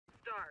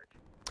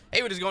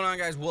Hey, what is going on,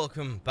 guys?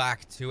 Welcome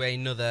back to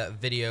another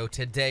video.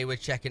 Today we're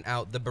checking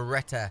out the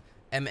Beretta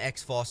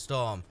MX4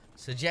 Storm,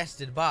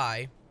 suggested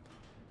by...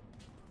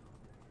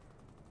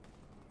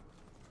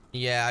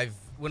 we're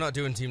not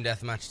doing team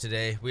deathmatch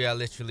today. We are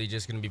literally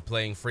just going to be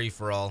playing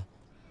free-for-all,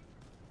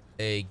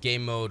 a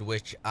game mode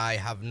which I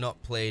have not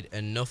played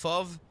enough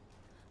of,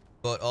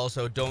 but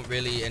also don't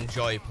really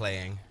enjoy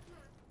playing.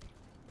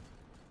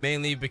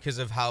 Mainly because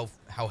of how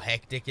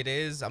hectic it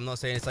is. I'm not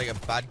saying it's like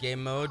a bad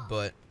game mode,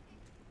 but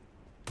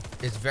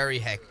it's very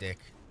hectic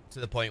to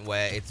the point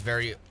where it's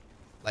very,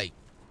 like,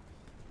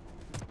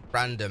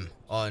 random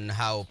on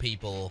how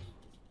people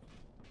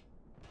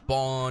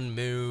spawn,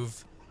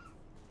 move,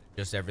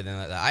 just everything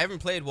like that. I haven't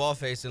played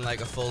Warface in like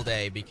a full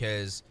day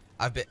because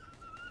I've been...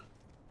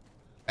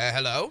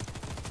 hello?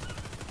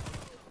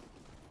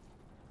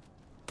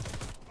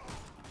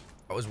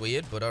 That was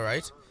weird, but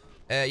alright.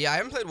 Yeah, I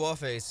haven't played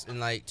Warface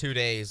in like 2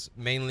 days,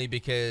 mainly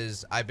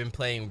because I've been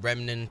playing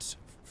Remnant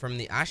from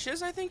the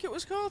Ashes, I think it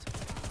was called.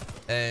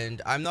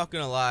 And I'm not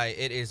gonna lie,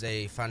 it is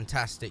a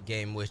fantastic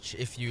game, which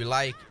if you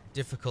like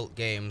difficult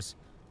games,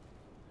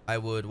 I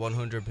would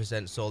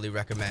 100% solely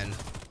recommend.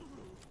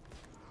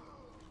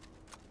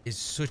 It's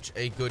such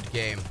a good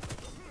game.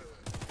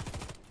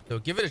 So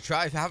give it a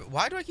try. If you haven't,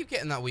 why do I keep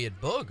getting that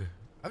weird bug?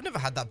 I've never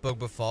had that bug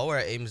before where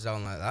it aims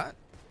down like that.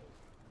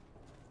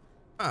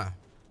 Huh.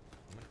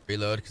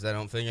 Reload because I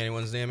don't think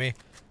anyone's near me.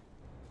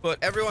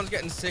 But everyone's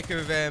getting sick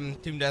of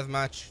Team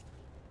Deathmatch.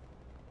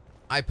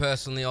 I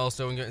personally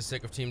also am getting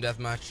sick of Team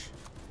Deathmatch.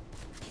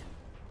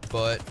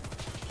 But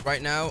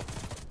right now,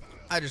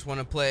 I just want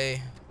to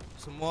play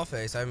some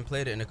Warface. I haven't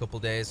played it in a couple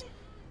days.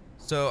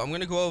 So I'm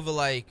going to go over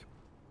like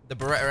the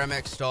Beretta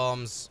MX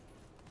Storm's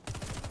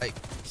like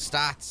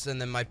stats and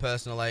then my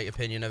personal like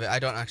opinion of it. I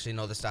don't actually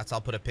know the stats.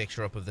 I'll put a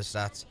picture up of the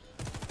stats.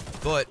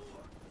 But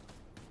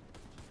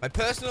my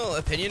personal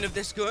opinion of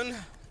this gun,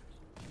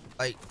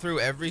 like through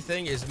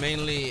everything, is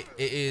mainly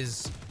it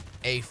is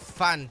a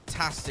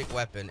fantastic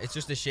weapon. It's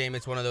just a shame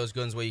it's one of those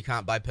guns where you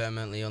can't buy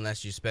permanently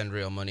unless you spend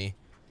real money.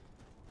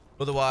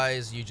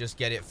 Otherwise, you just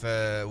get it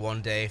for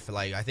one day for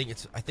like I think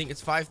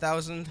it's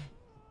 5,000.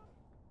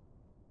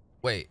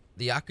 Wait,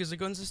 the Yakuza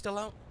guns are still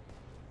out?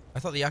 I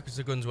thought the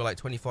Yakuza guns were like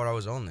 24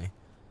 hours only.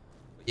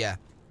 But yeah,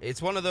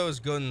 it's one of those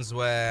guns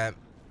where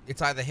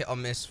it's either hit or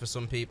miss for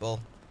some people.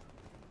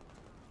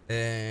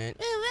 And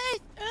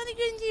all the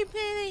guns you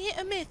play they hit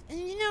or miss, and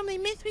you normally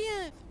miss with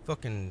yours.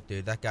 Fucking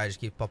dude, that guy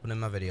just keeps popping in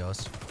my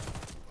videos.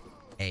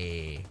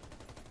 Hey.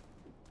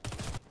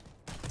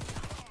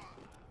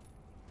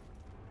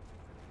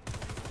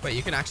 Wait,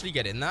 you can actually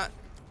get in that?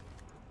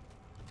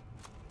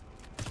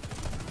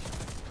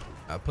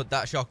 I'll put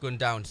that shotgun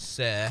down,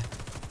 sir.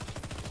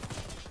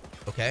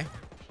 Okay.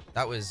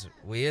 That was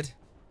weird.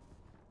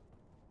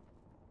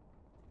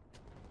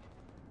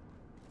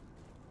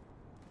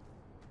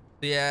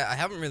 But yeah, I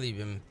haven't really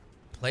been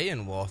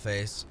playing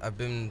Warface. I've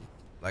been,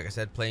 like I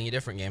said, playing a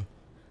different game.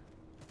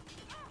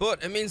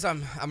 But it means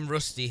I'm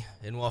rusty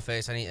in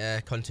Warface. I need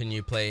to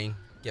continue playing,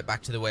 get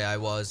back to the way I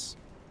was,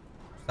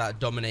 start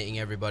dominating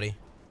everybody.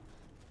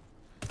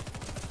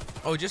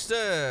 Oh, just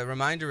a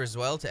reminder as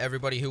well to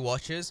everybody who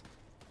watches,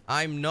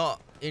 I'm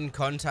not in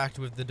contact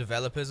with the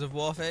developers of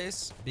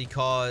Warface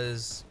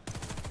because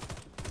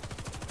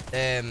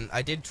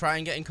I did try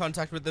and get in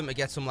contact with them to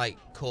get some like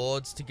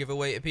codes to give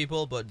away to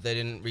people, but they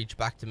didn't reach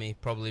back to me,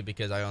 probably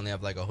because I only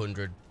have like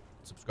 100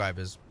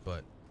 subscribers.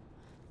 But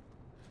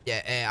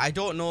yeah, I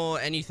don't know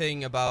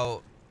anything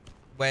about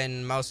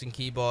when mouse and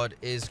keyboard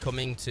is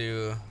coming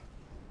to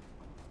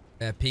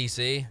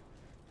PC.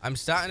 I'm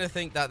starting to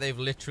think that they've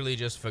literally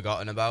just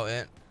forgotten about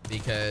it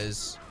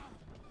because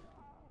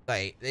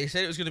like they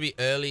said it was going to be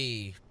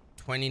early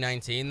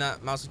 2019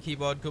 that mouse and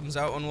keyboard comes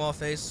out on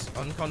Warface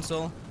on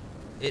console.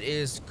 It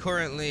is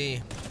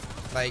currently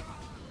like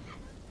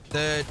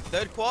the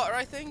third quarter,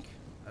 I think.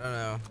 I don't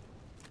know.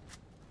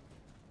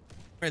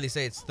 Can't really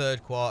say it's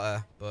third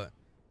quarter, but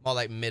more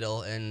like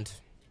middle and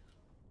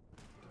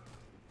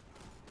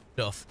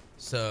stuff.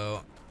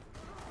 So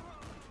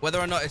whether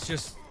or not it's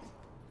just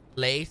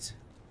late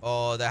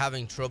or they're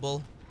having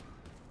trouble,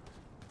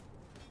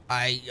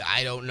 I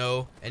don't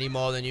know any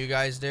more than you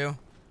guys do.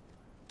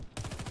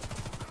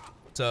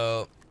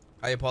 So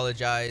I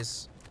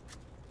apologize.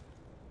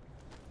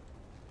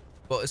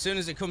 But as soon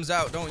as it comes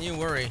out, don't you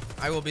worry.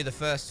 I will be the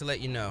first to let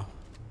you know.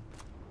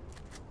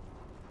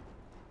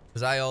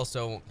 Because I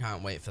also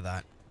can't wait for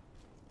that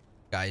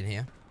guy in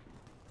here.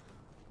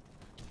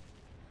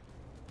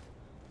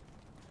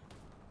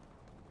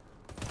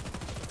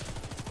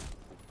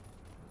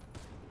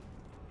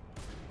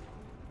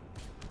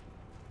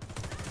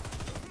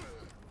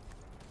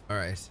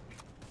 Alright.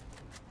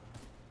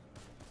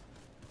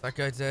 That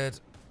guy dead.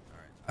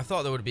 Alright. I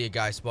thought there would be a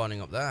guy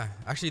spawning up there.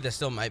 Actually, there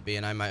still might be,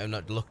 and I might have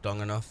not looked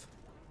long enough.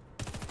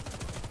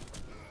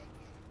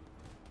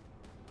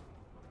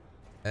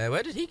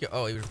 Where did he go?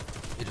 Oh, he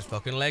just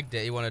fucking legged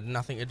it. He wanted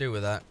nothing to do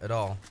with that at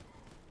all.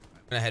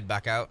 I'm gonna head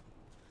back out.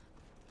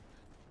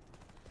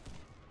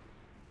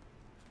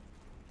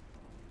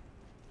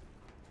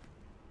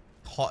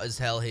 hot as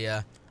hell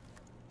here.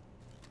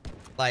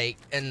 Like,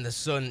 and the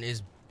sun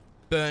is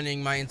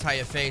burning my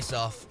entire face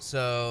off.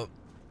 So,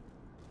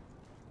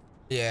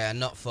 yeah,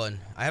 not fun.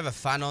 I have a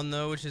fan on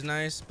though, which is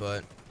nice,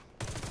 but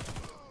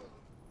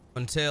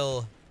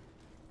until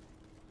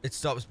it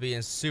stops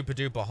being super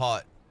duper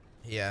hot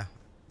here,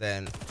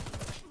 then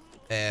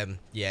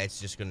yeah, it's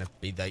just gonna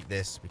be like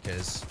this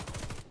because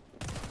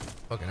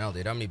fucking hell,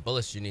 dude, how many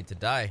bullets do you need to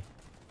die?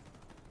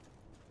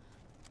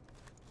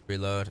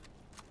 Reload.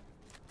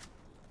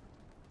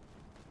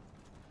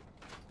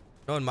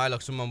 Knowing my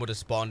luck, someone would have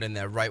spawned in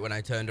there right when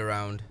I turned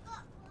around.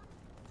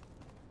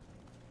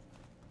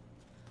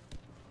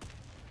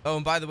 Oh,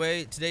 and by the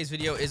way, today's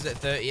video is at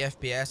 30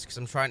 FPS because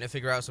I'm trying to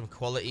figure out some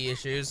quality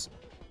issues.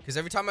 Because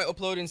every time I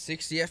upload in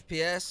 60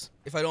 FPS,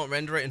 if I don't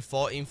render it in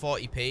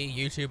 1440p,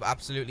 YouTube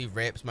absolutely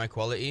rapes my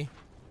quality.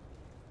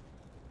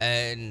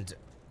 And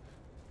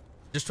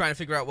just trying to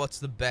figure out what's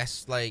the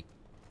best, like,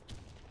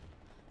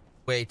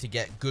 way to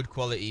get good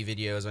quality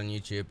videos on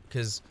YouTube.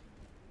 Because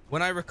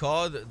when I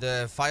record,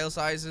 the file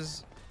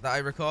sizes that I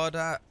record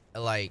at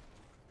are like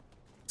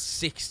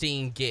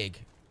 16 gig.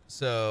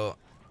 So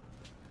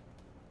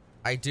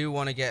I do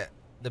want to get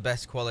the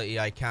best quality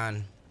I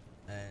can.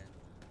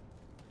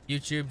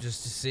 YouTube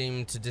just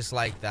seemed to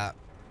dislike that.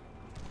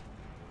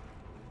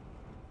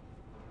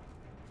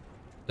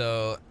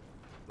 So,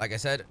 like I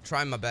said,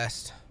 trying my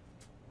best.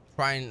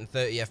 Trying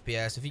 30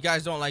 FPS. If you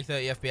guys don't like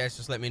 30 FPS,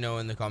 just let me know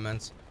in the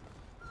comments.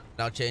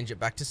 And I'll change it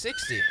back to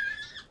 60.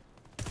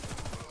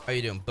 How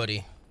you doing,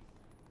 buddy?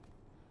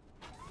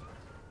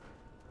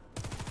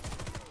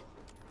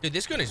 Dude,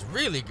 this gun is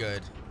really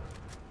good.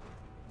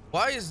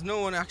 Why is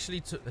no one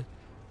actually... This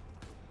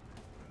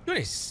gun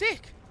is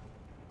sick.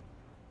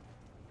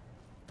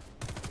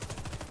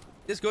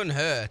 This gun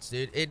hurts,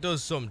 dude. It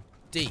does some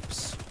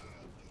deeps.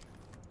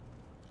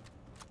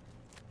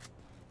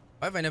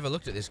 Why have I never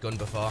looked at this gun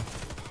before? I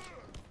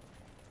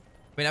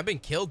mean, I've been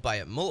killed by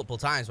it multiple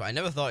times, but I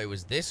never thought it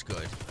was this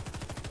good.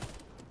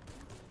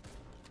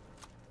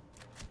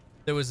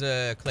 There was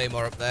a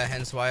claymore up there,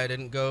 hence why I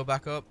didn't go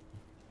back up.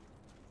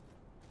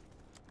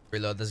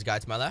 Reload, there's a guy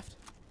to my left.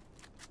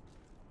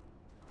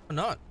 Or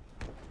not.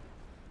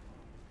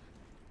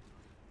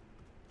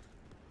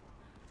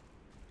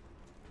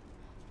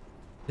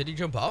 Did he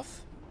jump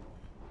off?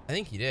 I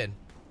think he did.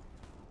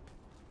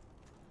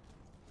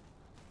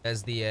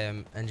 There's the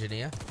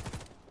engineer.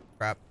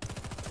 Crap.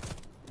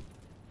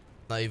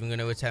 Not even going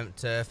to attempt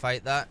to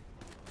fight that.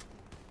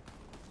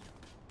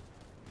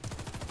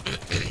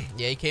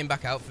 Yeah, he came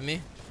back out for me.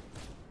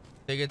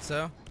 Figured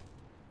so.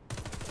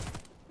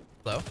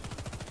 Hello?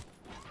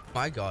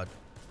 My god.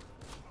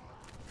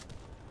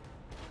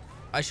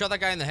 I shot that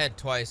guy in the head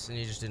twice and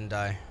he just didn't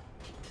die.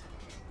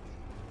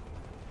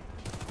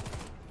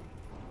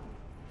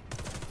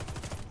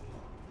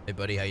 Hey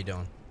buddy, how you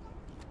doing?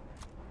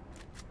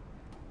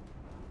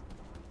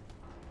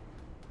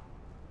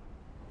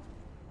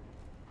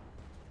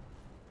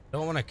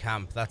 Don't want to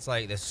camp. That's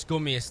like the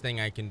scummiest thing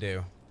I can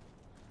do.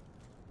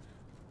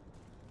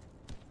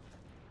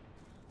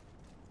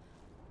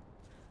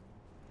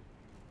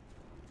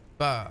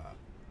 Bah.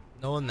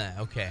 No one there.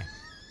 Okay.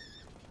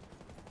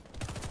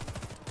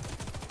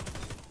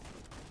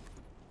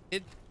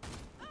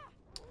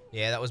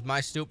 Yeah, that was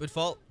my stupid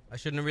fault. I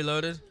shouldn't have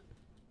reloaded.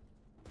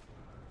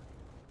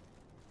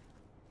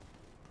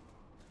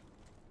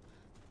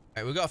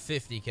 Alright, we got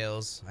 50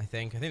 kills, I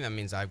think. I think that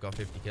means I've got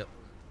 50 kills.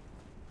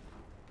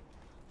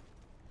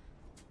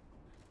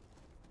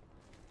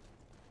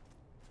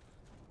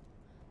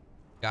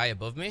 Guy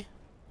above me?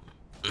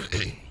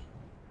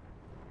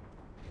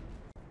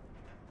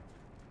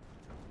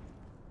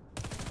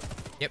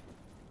 Yep.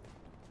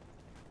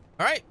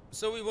 Alright,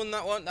 so we won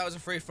that one. That was a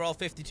free-for-all.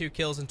 52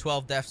 kills and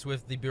 12 deaths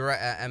with the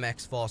Beretta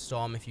MX4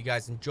 Storm. If you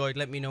guys enjoyed,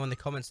 let me know in the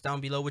comments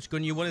down below which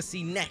gun you want to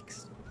see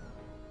next.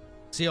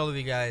 See all of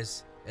you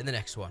guys in the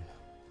next one.